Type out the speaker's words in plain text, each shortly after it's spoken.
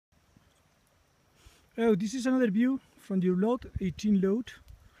Oh, this is another view from your load, 18 load.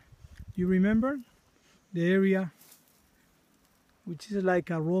 You remember the area, which is like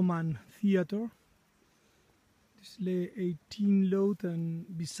a Roman theater. This is 18 load, and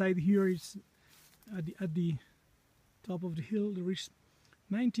beside here is at the top of the hill there is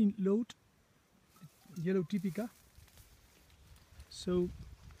 19 load, yellow typica. So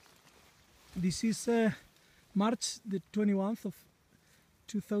this is March the 21st of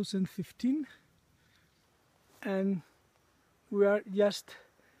 2015, and we are just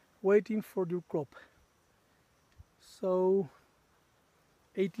waiting for your crop. So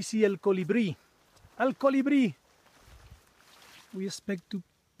ATC El Colibrí. El Colibrí! We expect to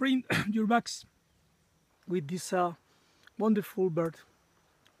print your bags with this wonderful bird.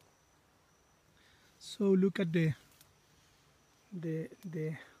 So look at the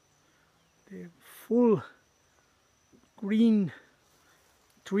full green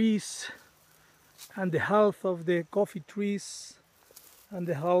trees and the health of the coffee trees and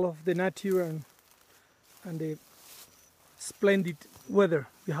the health of the nature and the splendid weather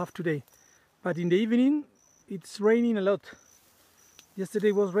we have today. But in the evening it's raining a lot.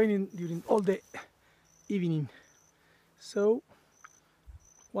 Yesterday was raining during all the evening. So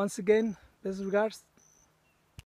once again, best regards